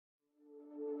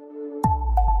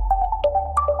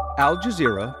Al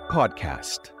Jazeera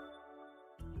Podcast.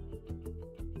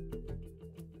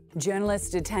 Journalists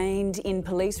detained in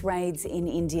police raids in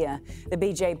India. The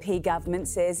BJP government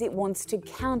says it wants to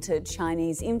counter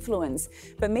Chinese influence,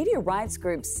 but media rights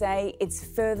groups say it's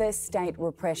further state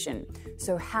repression.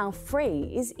 So how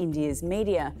free is India's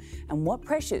media? And what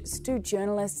pressures do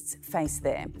journalists face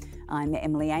there? I'm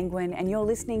Emily Angwin, and you're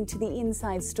listening to the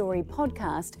Inside Story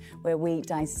podcast, where we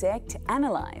dissect,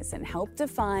 analyse and help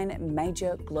define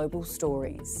major global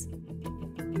stories.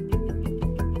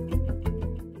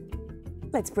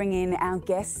 Let's bring in our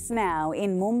guests now.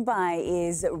 In Mumbai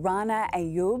is Rana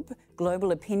Ayyub,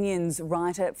 global opinions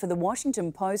writer for The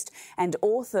Washington Post and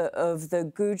author of the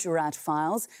Gujarat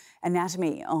Files,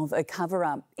 Anatomy of a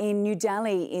Cover-Up. In New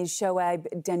Delhi is Shoaib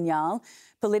Daniyal,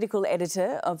 political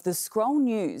editor of the Scroll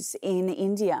News in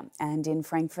India. And in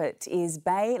Frankfurt is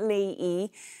Beh Lih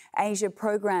Yi, Asia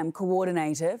Program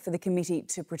Coordinator for the Committee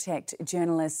to Protect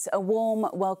Journalists. A warm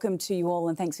welcome to you all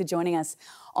and thanks for joining us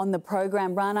on the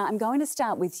program. Rana, I'm going to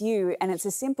start with you, and it's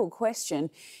a simple question.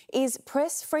 Is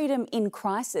press freedom in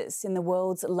crisis in the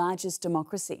world's largest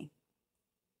democracy?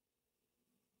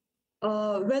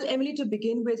 Well, Emily, to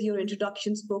begin with, your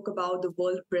introduction spoke about the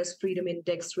World Press Freedom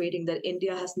Index rating that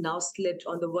India has now slipped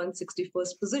on the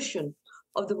 161st position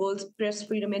of the World's Press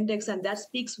Freedom Index, and that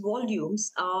speaks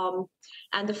volumes.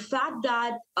 And the fact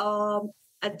that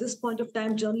at this point of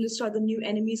time, journalists are the new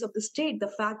enemies of the state,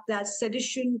 the fact that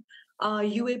sedition,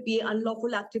 UAPA,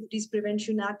 Unlawful Activities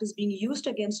Prevention Act, is being used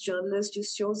against journalists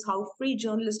just shows how free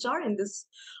journalists are in this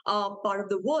part of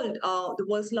the world, the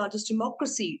world's largest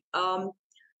democracy.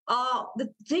 The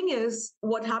thing is,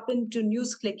 what happened to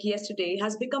NewsClick yesterday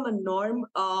has become a norm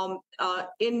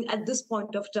at this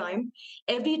point of time.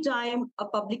 Every time a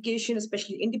publication,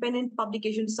 especially independent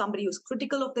publication, somebody who's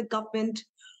critical of the government,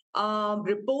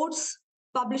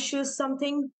 publishes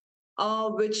something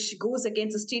which goes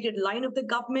against the stated line of the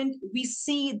government, we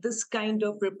see this kind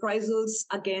of reprisals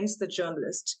against the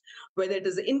journalist, whether it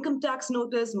is an income tax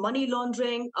notice, money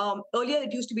laundering. Earlier,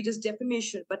 it used to be just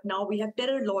defamation, but now we have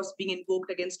terror laws being invoked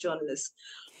against journalists.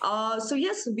 So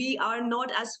yes, we are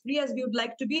not as free as we would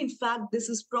like to be. In fact, this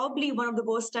is probably one of the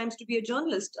worst times to be a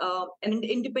journalist, an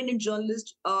independent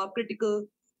journalist critical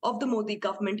of the Modi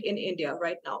government in India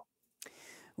right now.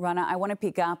 Rana, I want to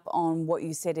pick up on what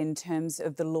you said in terms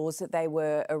of the laws that they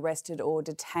were arrested or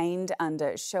detained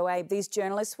under. Shoaib, these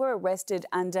journalists were arrested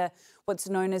under what's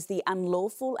known as the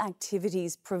Unlawful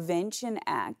Activities Prevention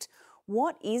Act.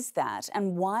 What is that,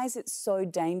 and why is it so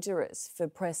dangerous for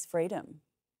press freedom?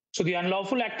 So the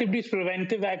Unlawful Activities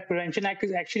Prevention Act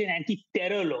is actually an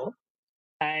anti-terror law,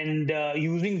 and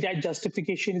using that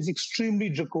justification is extremely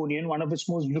draconian. One of its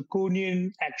most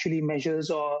draconian actually measures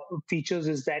or features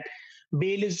is that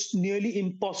bail is nearly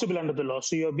impossible under the law.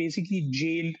 So you're basically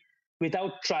jailed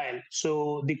without trial.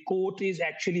 So the court is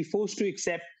actually forced to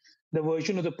accept the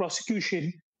version of the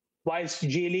prosecution whilst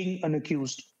jailing an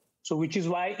accused. So which is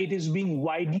why it is being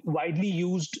widely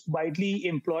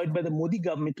employed by the Modi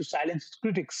government to silence its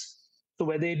critics. So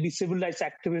whether it be civil rights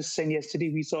activists, and yesterday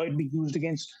we saw it be used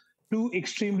against two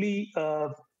extremely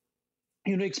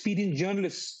experienced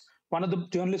journalists. One of the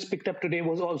journalists picked up today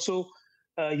was also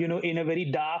in a very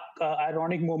dark,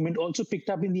 ironic moment, also picked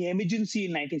up in the emergency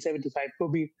in 1975,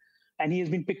 Kobe, and he has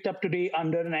been picked up today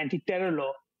under an anti-terror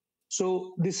law.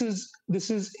 So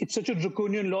it's such a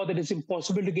draconian law that it's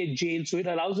impossible to get jailed. So it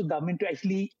allows the government to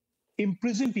actually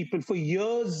imprison people for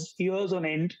years on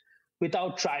end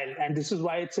without trial. And this is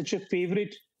why it's such a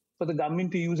favorite for the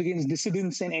government to use against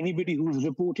dissidents and anybody who's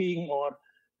reporting or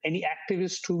any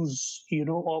activist who's,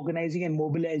 organizing and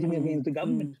mobilizing against the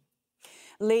government.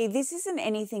 Lee, this isn't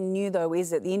anything new, though,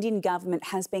 is it? The Indian government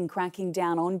has been cracking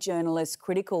down on journalists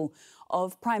critical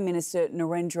of Prime Minister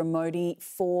Narendra Modi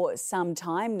for some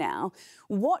time now.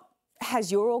 What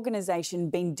has your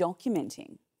organisation been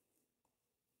documenting?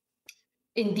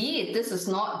 Indeed, this is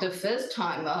not the first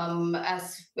time.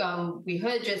 As we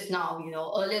heard just now,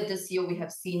 earlier this year we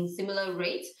have seen similar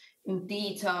raids.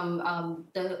 Indeed,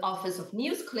 the office of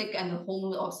NewsClick and the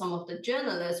home of some of the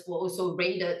journalists were also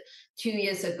raided 2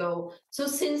 years ago. So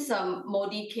since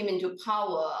Modi came into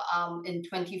power in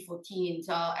 2014,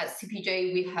 at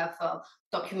CPJ, we have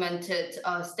documented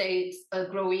a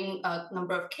growing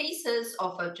number of cases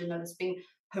of journalists being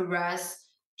harassed,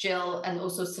 jailed, and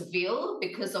also surveilled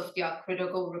because of their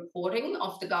critical reporting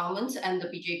of the government and the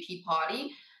BJP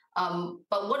party.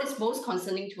 But what is most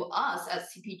concerning to us at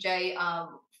CPJ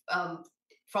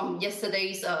from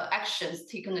yesterday's actions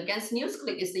taken against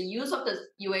NewsClick is the use of the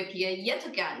UAPA yet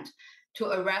again to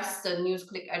arrest the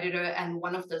NewsClick editor and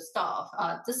one of the staff.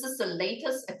 This is the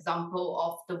latest example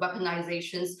of the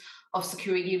weaponizations of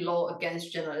security law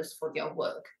against journalists for their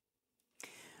work.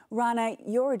 Rana,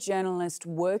 you're a journalist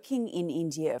working in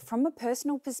India. From a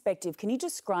personal perspective, can you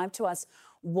describe to us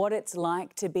what it's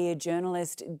like to be a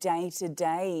journalist day to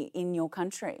day in your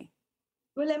country?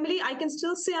 Well, Emily, I can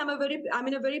still say I'm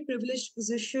in a very privileged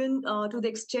position to the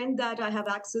extent that I have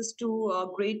access to a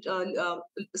great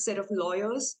set of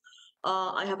lawyers.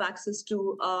 I have access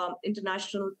to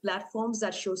international platforms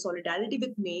that show solidarity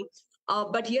with me.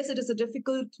 But yes, it is a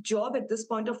difficult job at this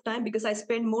point of time because I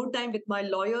spend more time with my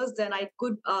lawyers than I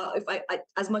could, if I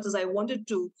as much as I wanted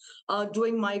to,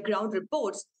 doing my ground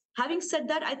reports. Having said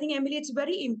that, I think, Emily, it's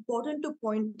very important to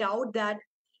point out that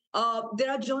there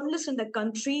are journalists in the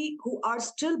country who are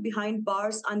still behind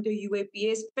bars under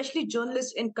UAPA, especially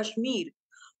journalists in Kashmir.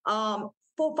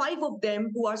 5 of them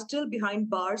who are still behind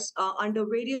bars under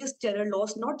various terror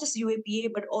laws, not just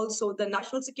UAPA, but also the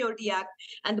National Security Act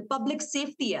and the Public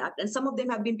Safety Act. And some of them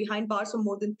have been behind bars for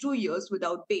more than 2 years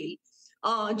without bail.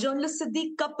 Journalist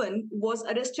Siddiq Kapan was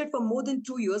arrested for more than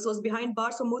 2 years, was behind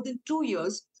bars for more than 2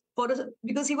 years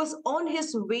because he was on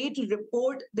his way to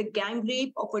report the gang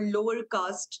rape of a lower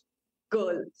caste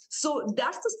girl. So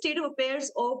that's the state of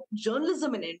affairs of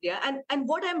journalism in India. And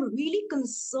what I'm really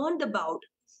concerned about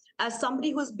as somebody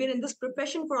who has been in this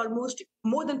profession for almost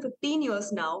more than 15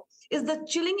 years now, is the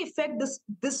chilling effect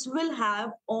this will have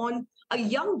on a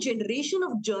young generation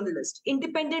of journalists,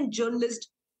 independent journalists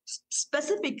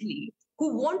specifically,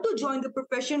 who want to join the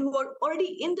profession, who are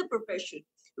already in the profession.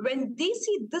 When they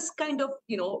see this kind of,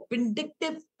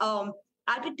 vindictive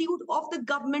attitude of the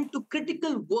government to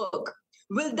critical work,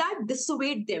 will that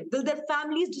dissuade them? Will their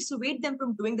families dissuade them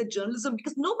from doing the journalism?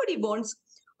 Because nobody wants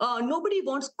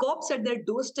cops at their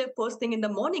doorstep first thing in the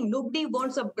morning. Nobody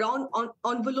wants a brown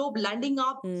envelope landing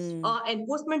up,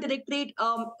 enforcement directorate,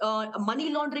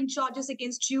 money laundering charges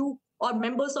against you or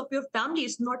members of your family.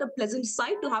 It's not a pleasant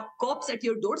sight to have cops at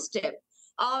your doorstep.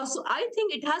 So I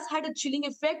think it has had a chilling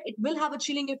effect. It will have a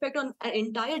chilling effect on an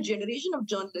entire generation of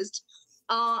journalists.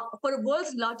 For the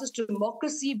world's largest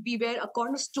democracy, we were a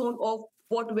cornerstone of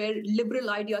what were liberal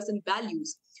ideas and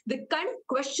values. The kind of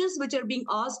questions which are being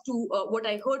asked to what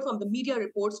I heard from the media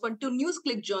reports from two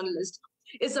NewsClick journalists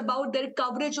is about their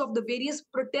coverage of the various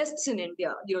protests in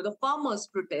India, the farmers'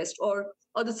 protest or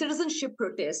the citizenship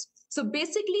protest. So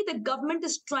basically, the government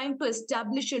is trying to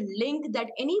establish a link that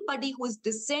anybody who is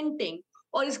dissenting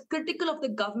or is critical of the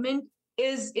government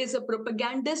is a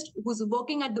propagandist who's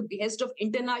working at the behest of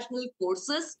international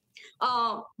forces,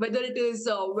 whether it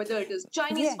is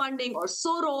Chinese funding or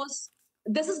Soros.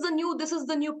 This is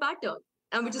the new pattern,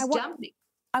 and which is dampening.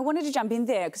 I wanted to jump in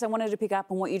there because I wanted to pick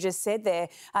up on what you just said there.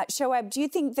 Shoaib, do you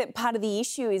think that part of the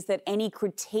issue is that any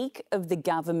critique of the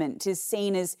government is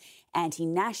seen as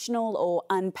anti-national or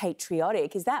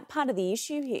unpatriotic? Is that part of the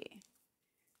issue here?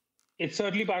 It's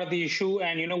certainly part of the issue.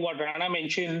 And you know what Rana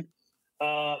mentioned,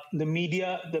 the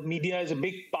media is a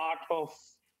big part of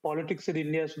politics in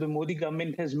India. So the Modi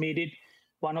government has made it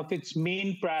one of its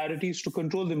main priorities to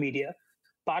control the media.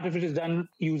 Part of it is done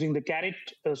using the carrot.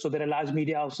 So there are large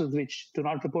media houses which do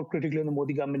not report critically on the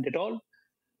Modi government at all.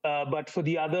 But for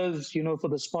the others, for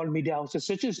the small media houses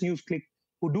such as NewsClick,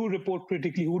 who do report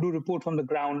critically, who do report from the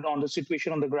ground on the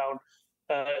situation on the ground,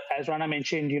 as Rana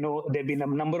mentioned, there have been a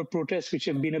number of protests which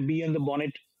have been a bee in the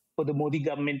bonnet for the Modi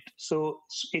government. So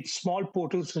it's small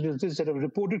portals such as this that have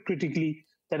reported critically,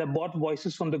 that have brought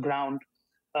voices from the ground,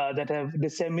 that have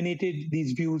disseminated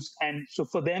these views. And so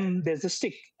for them, there's a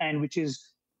stick, and which is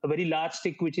a very large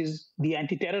stick, which is the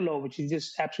anti-terror law, which is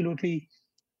just absolutely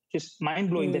just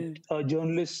mind-blowing that a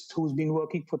journalist who's been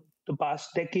working for the past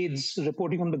decades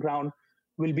reporting on the ground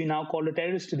will be now called a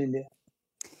terrorist in India.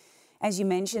 As you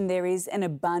mentioned, there is an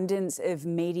abundance of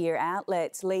media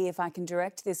outlets. Lee, if I can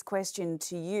direct this question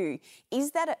to you,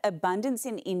 is that abundance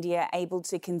in India able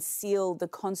to conceal the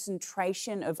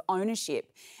concentration of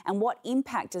ownership? And what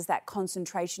impact does that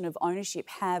concentration of ownership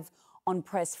have on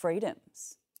press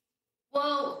freedoms?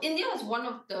 Well, India is one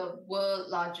of the world's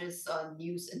largest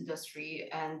news industry.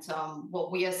 And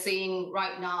what we are seeing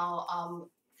right now,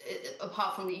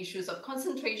 apart from the issues of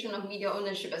concentration of media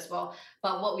ownership as well,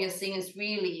 but what we are seeing is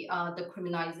really the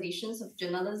criminalizations of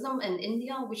journalism in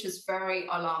India, which is very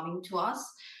alarming to us,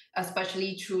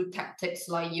 especially through tactics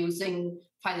like using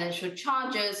financial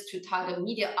charges to target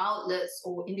media outlets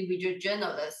or individual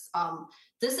journalists.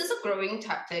 This is a growing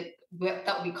tactic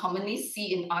that we commonly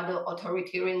see in other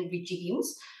authoritarian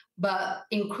regimes, but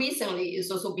increasingly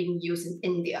is also being used in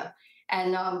India.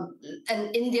 And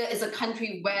India is a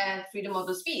country where freedom of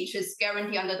the speech is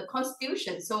guaranteed under the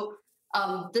constitution. So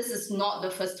This is not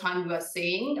the first time we are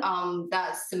seeing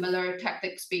that similar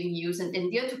tactics being used in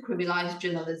India to criminalize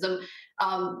journalism.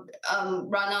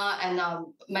 Rana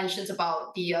mentions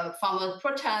about the farmer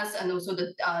protests and also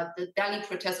the Delhi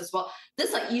protests as well.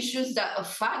 These are issues that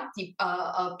affect the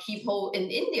people in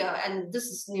India, and this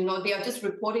is, they are just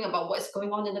reporting about what is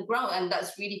going on in the ground, and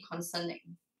that's really concerning.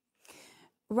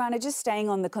 Rana, just staying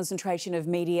on the concentration of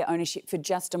media ownership for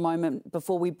just a moment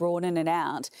before we broaden it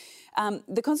out.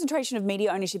 The concentration of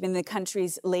media ownership in the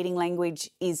country's leading language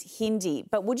is Hindi,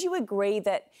 but would you agree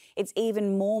that it's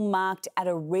even more marked at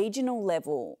a regional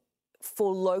level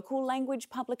for local language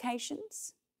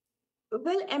publications?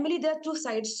 Well, Emily, there are two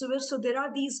sides to it. So there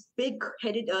are these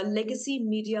big-headed legacy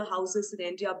media houses in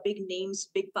India, big names,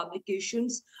 big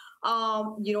publications,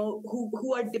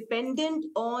 who are dependent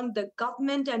on the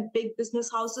government and big business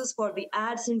houses for the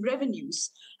ads and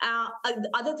revenues. The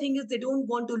other thing is they don't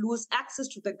want to lose access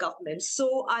to the government.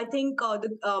 So I think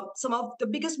some of the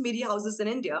biggest media houses in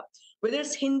India, whether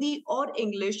it's Hindi or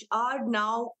English, are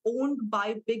now owned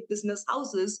by big business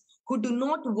houses who do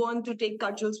not want to take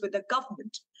cudgels with the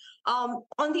government.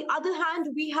 On the other hand,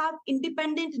 we have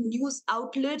independent news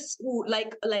outlets who,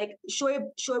 like Shoaib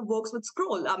works with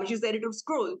Scroll. She's the editor of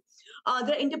Scroll.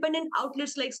 There are independent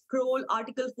outlets like Scroll,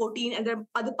 Article 14, and there are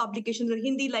other publications in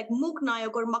Hindi like Mook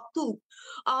Nayak or Maktub.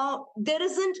 There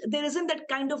isn't that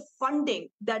kind of funding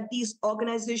that these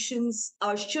organizations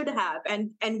should have,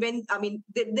 and when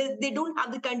they don't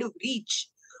have the kind of reach.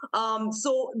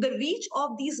 So the reach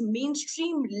of these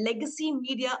mainstream legacy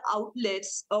media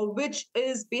outlets, which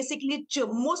is basically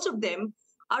most of them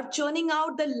are churning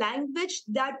out the language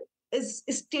that is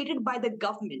stated by the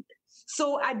government.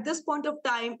 So at this point of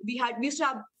time, we used to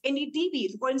have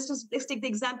NDTV. For instance, let's take the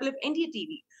example of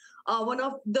NDTV, one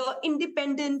of the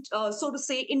independent,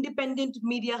 independent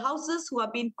media houses who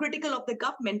have been critical of the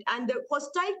government, and the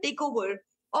hostile takeover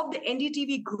of the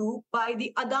NDTV group by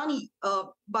the Adani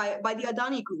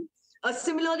group.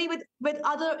 Similarly, with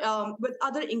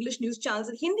other English news channels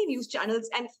and Hindi news channels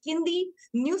and Hindi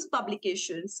news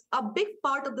publications, a big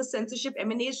part of the censorship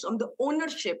emanates from the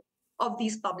ownership of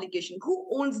these publications. Who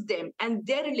owns them and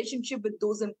their relationship with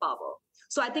those in power?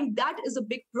 So I think that is a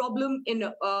big problem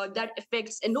that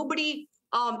affects, and nobody.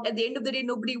 At the end of the day,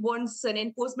 nobody wants an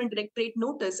enforcement directorate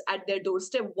notice at their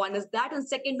doorstep. One is that, and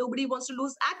second, nobody wants to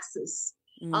lose access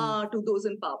to those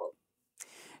in power.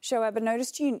 Shoaib, I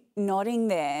noticed you nodding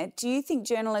there. Do you think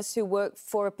journalists who work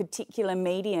for a particular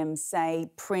medium, say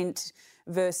print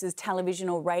versus television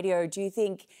or radio, do you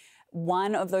think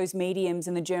one of those mediums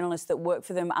and the journalists that work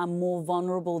for them are more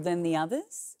vulnerable than the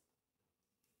others?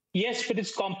 Yes, but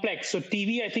it's complex. So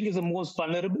TV, I think, is the most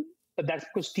vulnerable, but that's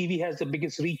because TV has the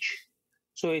biggest reach.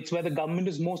 So it's where the government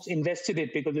is most invested in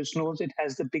because it knows it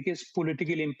has the biggest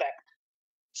political impact.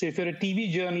 So if you're a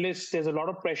TV journalist, there's a lot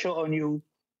of pressure on you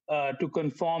to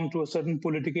conform to a certain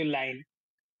political line.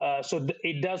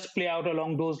 It does play out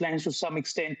along those lines to some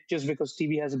extent, just because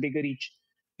TV has a bigger reach.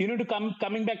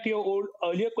 Coming back to your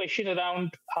earlier question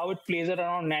around how it plays out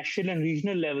around national and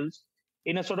regional levels,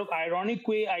 in a sort of ironic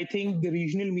way, I think the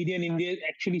regional media in India is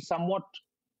actually somewhat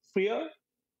freer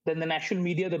than the national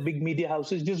media, the big media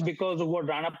houses, just because of what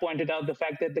Rana pointed out, the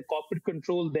fact that the corporate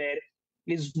control there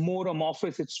is more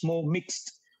amorphous, it's more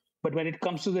mixed. But when it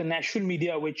comes to the national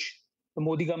media, which the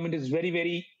Modi government is very,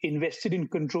 very invested in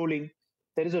controlling,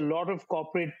 there is a lot of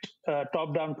corporate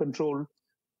top-down control,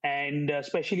 and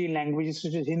especially in languages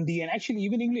such as Hindi and actually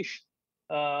even English,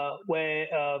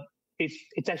 where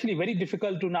it's actually very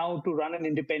difficult to run an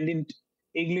independent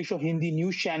English or Hindi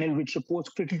news channel which reports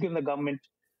critically on the government,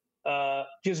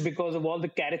 just because of all the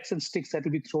carrots and sticks that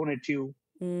will be thrown at you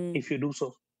if you do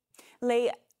so. Lee,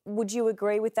 would you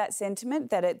agree with that sentiment,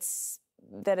 that it's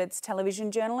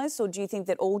television journalists, or do you think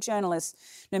that all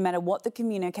journalists, no matter what the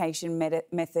communication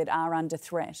method, are under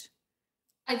threat?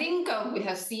 I think we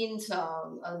have seen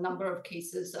a number of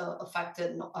cases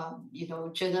affected,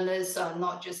 journalists,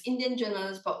 not just Indian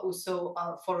journalists, but also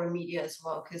foreign media as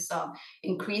well. Because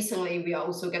increasingly, we are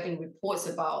also getting reports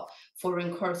about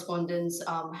foreign correspondents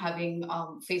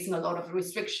facing a lot of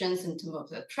restrictions in terms of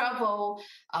their travel,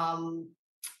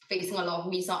 facing a lot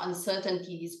of visa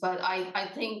uncertainties. But I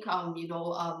think,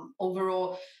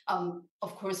 overall,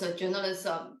 of course, journalists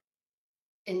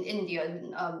in India,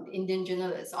 Indian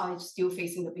journalists are still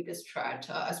facing the biggest threat,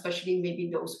 especially maybe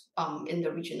those in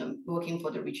the regional, working for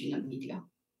the regional media.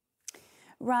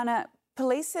 Rana,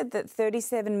 police said that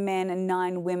 37 men and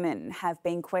 9 women have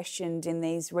been questioned in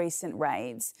these recent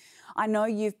raids. I know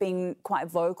you've been quite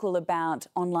vocal about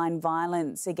online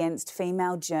violence against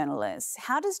female journalists.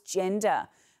 How does gender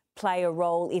play a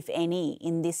role, if any,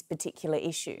 in this particular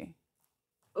issue?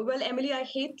 Well, Emily, I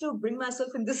hate to bring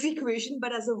myself in this equation,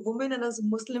 but as a woman and as a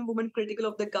Muslim woman critical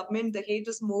of the government, the hate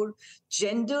is more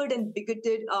gendered and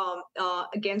bigoted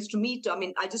against me. I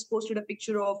mean, I just posted a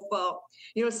picture of,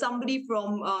 somebody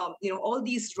from, all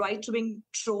these right-wing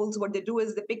trolls. What they do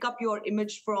is they pick up your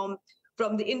image from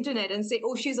the internet and say,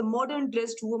 oh, she's a modern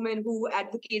dressed woman who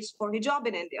advocates for hijab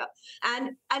in India.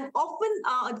 And often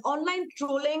online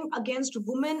trolling against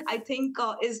women, I think,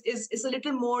 is a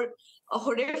little more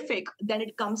horrific than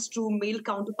it comes to male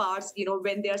counterparts,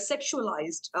 when they are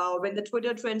sexualized, when the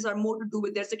Twitter trends are more to do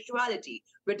with their sexuality,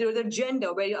 with their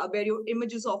gender, where your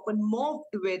image is often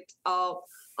morphed with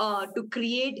to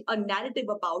create a narrative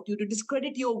about you, to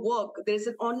discredit your work. There's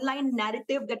an online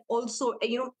narrative that also,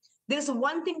 there's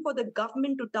one thing for the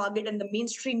government to target and the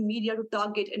mainstream media to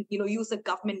target and use the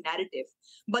government narrative.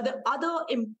 But the other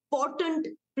important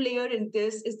player in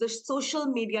this is the social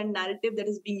media narrative that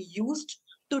is being used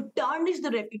to tarnish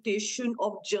the reputation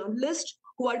of journalists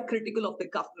who are critical of the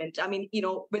government. I mean,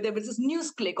 whether it is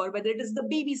NewsClick or whether it is the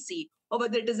BBC or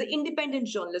whether it is the independent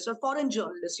journalists or foreign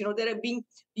journalists,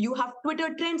 you have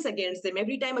Twitter trends against them.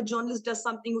 Every time a journalist does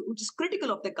something which is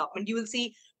critical of the government, you will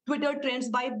see Twitter trends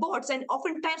by bots. And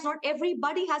oftentimes, not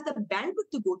everybody has the bandwidth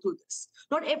to go through this.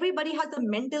 Not everybody has the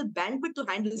mental bandwidth to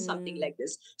handle something like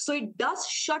this. So it does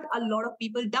shut a lot of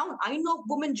people down. I know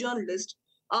women journalists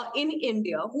in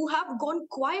India who have gone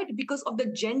quiet because of the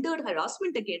gendered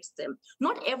harassment against them.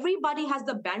 Not everybody has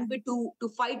the bandwidth to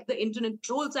fight the internet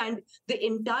trolls and the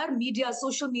entire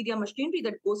social media machinery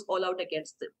that goes all out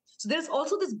against them. So there's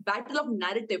also this battle of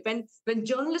narrative. When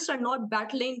journalists are not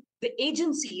battling the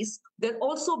agencies, they're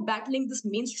also battling this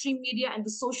mainstream media and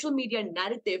the social media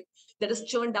narrative that is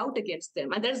churned out against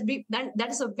them. And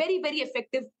that is a very, very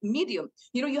effective medium.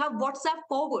 You have WhatsApp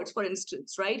forwards, for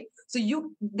instance, right? So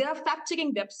there are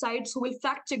fact-checking websites who will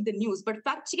fact-check the news, but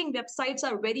fact-checking websites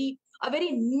are a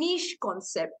very niche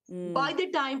concept. By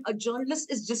the time a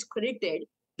journalist is discredited,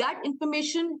 that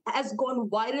information has gone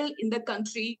viral in the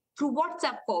country through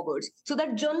WhatsApp forwards. So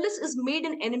that journalist is made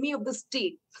an enemy of the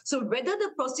state. So whether the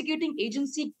prosecuting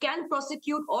agency can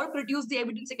prosecute or produce the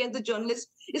evidence against the journalist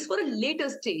is for a later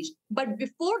stage. But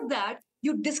before that,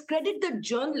 you discredit the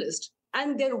journalist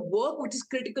and their work, which is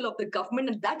critical of the government.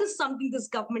 And that is something this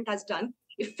government has done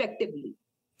effectively.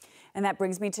 And that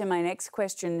brings me to my next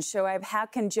question. Shoaib, how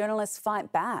can journalists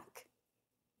fight back?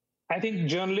 I think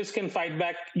journalists can fight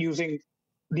back using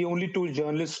the only tool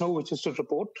journalists know, which is to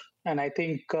report. And I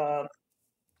think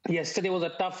yesterday was a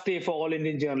tough day for all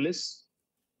Indian journalists.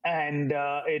 And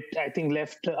it, I think,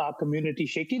 left our community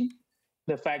shaken.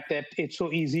 The fact that it's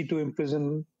so easy to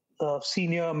imprison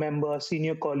senior members,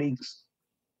 senior colleagues,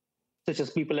 such as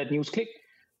people at NewsClick.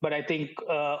 But I think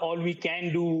all we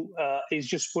can do is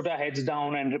just put our heads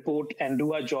down and report and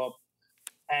do our job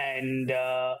and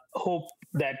hope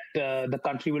that the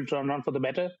country will turn around for the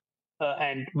better.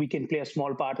 And we can play a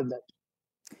small part in that.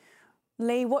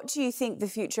 Lee, what do you think the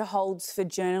future holds for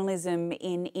journalism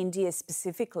in India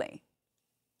specifically?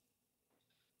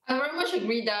 I very much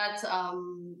agree that,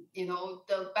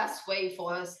 the best way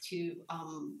for us to,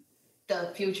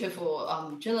 the future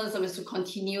for journalism is to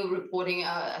continue reporting,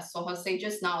 as Soha said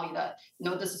just now, that,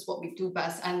 this is what we do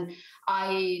best. And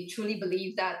I truly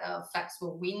believe that facts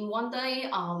will win one day.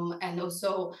 And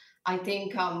also, I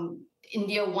think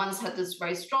India once had this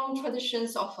very strong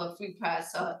traditions of a free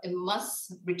press. It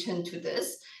must return to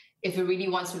this if it really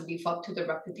wants to live up to the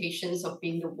reputations of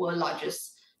being the world's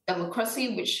largest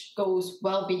democracy, which goes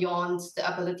well beyond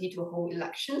the ability to hold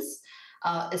elections.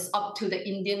 It's up to the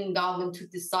Indian government to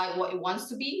decide what it wants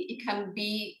to be. It can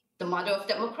be the mother of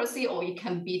democracy or it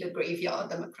can be the graveyard of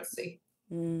democracy.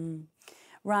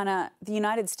 Rana, the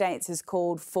United States has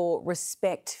called for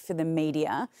respect for the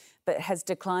media, but has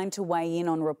declined to weigh in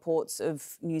on reports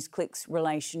of NewsClick's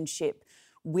relationship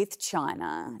with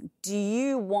China. Do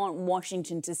you want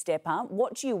Washington to step up?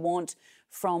 What do you want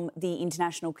from the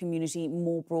international community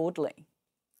more broadly?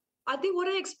 I think what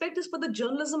I expect is for the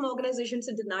journalism organizations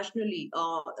internationally,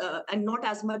 and not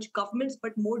as much governments,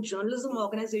 but more journalism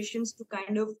organizations to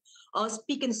kind of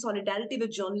speak in solidarity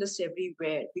with journalists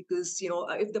everywhere. Because,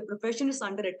 if the profession is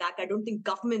under attack, I don't think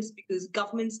governments, because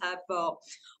governments have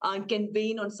can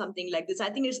weigh in on something like this.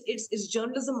 I think it's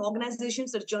journalism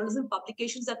organizations, it's journalism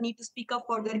publications that need to speak up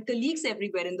for their colleagues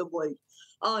everywhere in the world.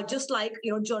 just like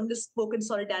journalists spoke in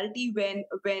solidarity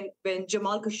when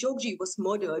Jamal Khashoggi was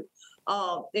murdered.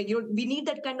 We need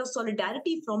that kind of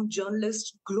solidarity from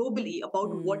journalists globally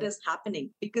about what is happening,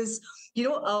 because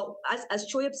as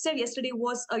Shoaib said, yesterday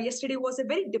was a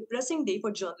very depressing day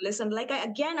for journalists, and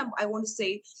I want to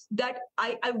say that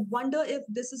I wonder if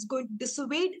this is going to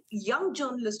dissuade young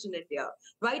journalists in India,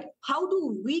 right? How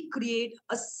do we create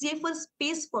a safer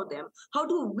space for them? How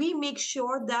do we make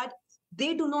sure that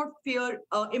they do not fear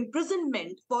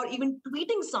imprisonment for even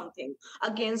tweeting something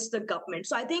against the government?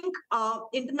 So I think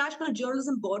international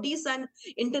journalism bodies and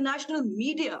international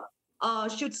media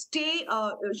should stay,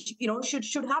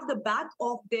 should have the back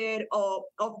of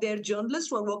their journalists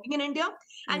who are working in India,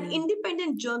 and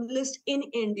independent journalists in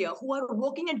India who are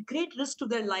working at great risk to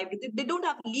their life. They don't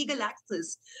have legal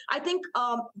access. I think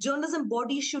journalism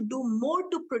bodies should do more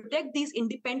to protect these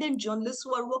independent journalists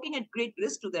who are working at great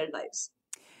risk to their lives.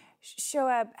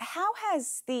 Shoaib, how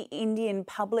has the Indian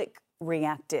public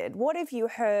reacted? What have you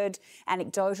heard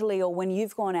anecdotally or when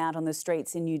you've gone out on the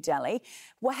streets in New Delhi?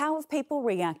 Well, how have people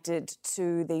reacted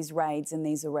to these raids and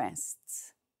these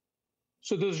arrests?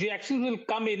 So those reactions will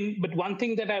come in, but one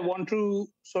thing that I want to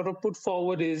sort of put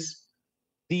forward is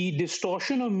the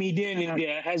distortion of media in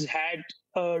India has had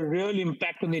a real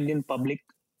impact on the Indian public.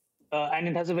 And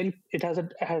it has a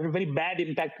very bad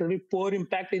impact, a very poor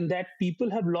impact, in that people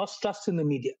have lost trust in the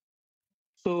media.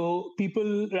 So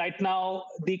people right now,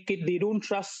 they don't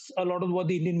trust a lot of what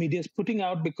the Indian media is putting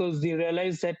out, because they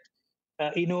realize that,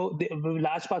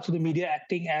 large parts of the media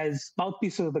acting as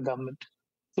mouthpieces of the government.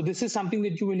 So this is something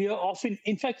that you will hear often.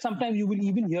 In fact, sometimes you will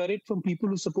even hear it from people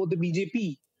who support the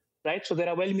BJP, right? So there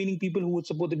are well-meaning people who would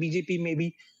support the BJP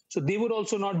maybe. So they would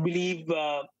also not believe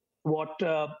what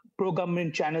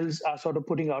pro-government channels are sort of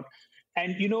putting out.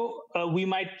 And, we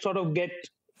might sort of get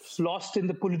lost in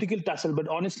the political tussle, but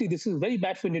honestly, this is very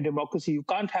bad for Indian democracy. You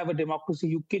can't have a democracy.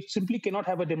 You simply cannot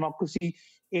have a democracy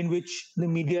in which the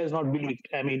media is not believed.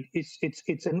 I mean,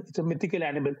 it's a mythical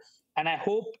animal. And I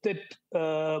hope that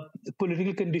the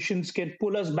political conditions can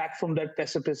pull us back from that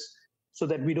precipice so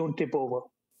that we don't tip over.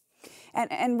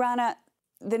 And Rana,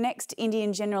 the next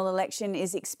Indian general election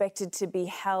is expected to be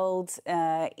held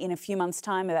in a few months'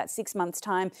 time, about 6 months'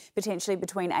 time, potentially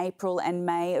between April and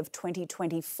May of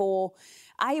 2024.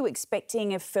 Are you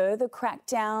expecting a further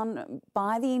crackdown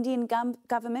by the Indian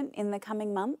government in the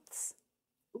coming months?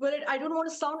 Well, I don't want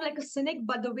to sound like a cynic,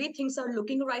 but the way things are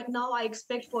looking right now, I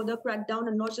expect further crackdown,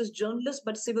 and not just journalists,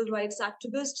 but civil rights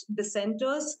activists,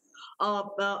 dissenters,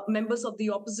 members of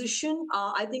the opposition.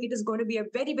 I think it is going to be a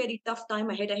very, very tough time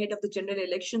ahead of the general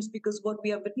elections, because what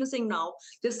we are witnessing now,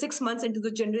 just 6 months into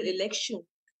the general election,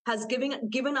 has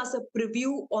given us a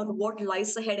preview on what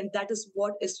lies ahead, and that is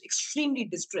what is extremely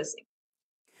distressing.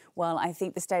 Well, I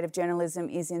think the state of journalism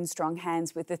is in strong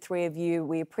hands with the three of you.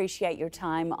 We appreciate your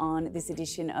time on this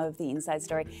edition of The Inside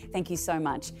Story. Thank you so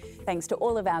much. Thanks to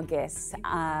all of our guests,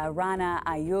 Rana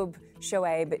Ayyub,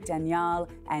 Shoaib Daniyal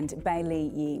and Beh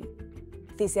Lih Yi.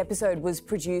 This episode was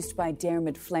produced by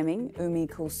Dermot Fleming, Umi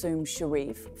Kulsum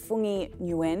Sharif, Fungi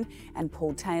Nguyen and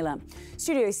Paul Taylor.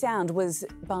 Studio sound was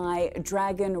by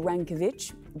Dragan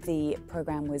Rankovic. The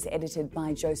program was edited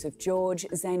by Joseph George,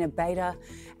 Zainab Beda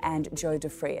and Joe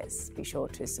DeFrias. Be sure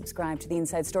to subscribe to the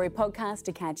Inside Story podcast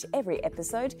to catch every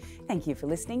episode. Thank you for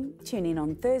listening. Tune in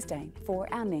on Thursday for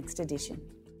our next edition.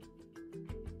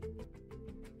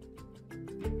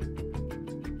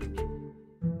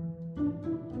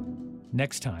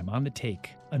 Next time on The Take,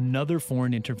 another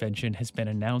foreign intervention has been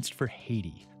announced for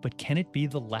Haiti, but can it be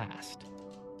the last?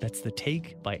 That's The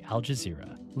Take by Al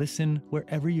Jazeera. Listen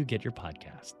wherever you get your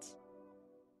podcasts.